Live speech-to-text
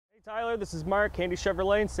Tyler, this is Marc, Handy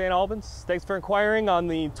Chevrolet in St. Albans. Thanks for inquiring on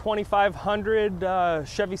the 2500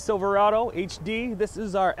 Chevy Silverado HD. This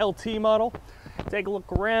is our LT model. Take a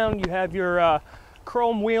look around. You have your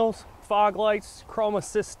chrome wheels, fog lights, chrome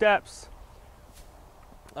assist steps.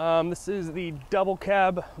 This is the double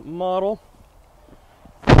cab model.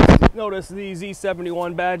 Notice the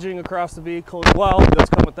Z71 badging across the vehicle as well. It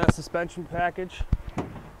does come with that suspension package. The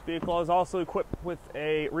vehicle is also equipped with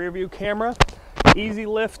a rear view camera, easy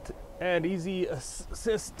lift and easy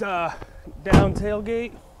assist down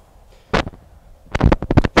tailgate.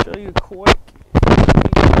 Show you quick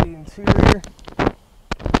the interior.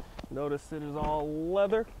 Notice it is all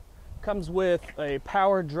leather. Comes with a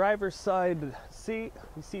power driver's side seat.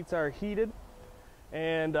 The seats are heated,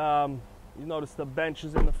 and you notice the bench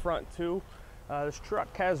is in the front too. This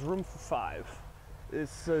truck has room for 5.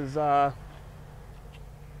 This is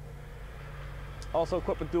also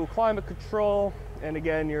equipped with dual climate control, and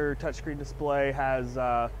again, your touchscreen display has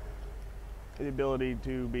the ability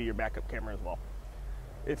to be your backup camera as well.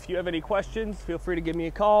 If you have any questions, feel free to give me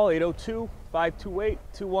a call,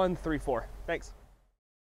 802-528-2134. Thanks.